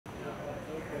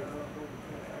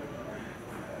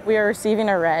We are receiving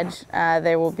a reg.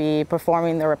 They will be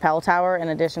performing the rappel tower in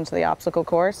addition to the obstacle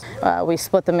course. We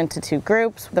split them into 2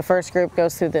 groups. The first group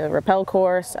goes through the rappel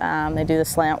course. They do the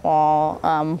slant wall,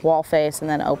 wall face, and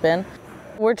then open.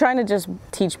 We're trying to just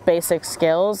teach basic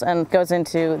skills, and goes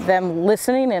into them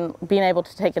listening and being able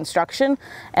to take instruction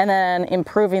and then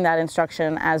improving that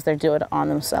instruction as they do it on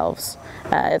themselves.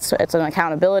 It's an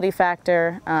accountability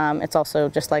factor. It's also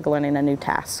just like learning a new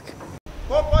task.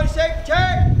 1.6,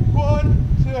 check! 1,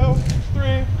 2,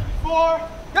 3, 4,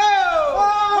 go!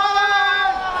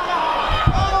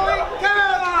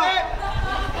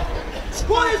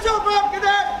 Pull yourself up,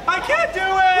 cadet! I can't do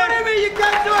it! What do you mean you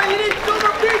can't do it? You need to do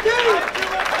PT!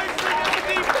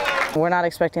 We're not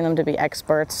expecting them to be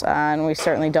experts, and we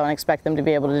certainly don't expect them to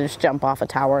be able to just jump off a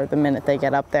tower the minute they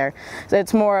get up there. So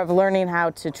it's more of learning how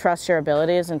to trust your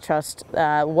abilities and trust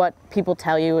what people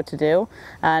tell you what to do,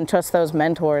 and trust those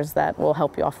mentors that will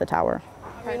help you off the tower.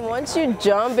 I mean, once you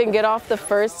jump and get off the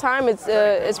first time,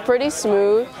 it's pretty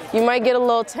smooth. You might get a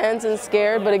little tense and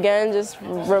scared, but again, just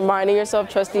reminding yourself,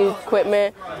 trust the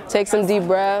equipment, take some deep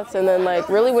breaths, and then like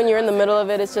really when you're in the middle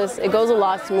of it, it goes a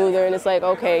lot smoother, and it's like,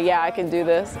 okay, yeah, I can do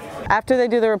this. After they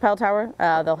do the rappel tower,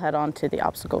 they'll head on to the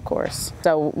obstacle course.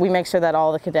 So we make sure that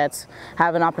all the cadets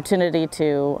have an opportunity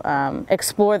to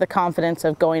explore the confidence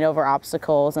of going over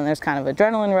obstacles, and there's kind of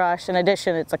adrenaline rush. In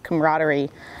addition, it's a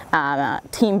camaraderie,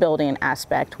 team building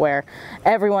aspect where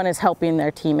everyone is helping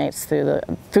their teammates through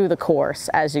the course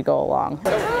as you go along.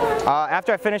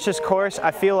 After I finish this course,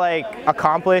 I feel like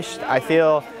accomplished. I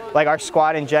feel like our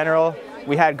squad in general,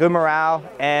 we had good morale,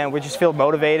 and we just feel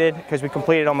motivated because we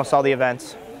completed almost all the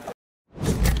events.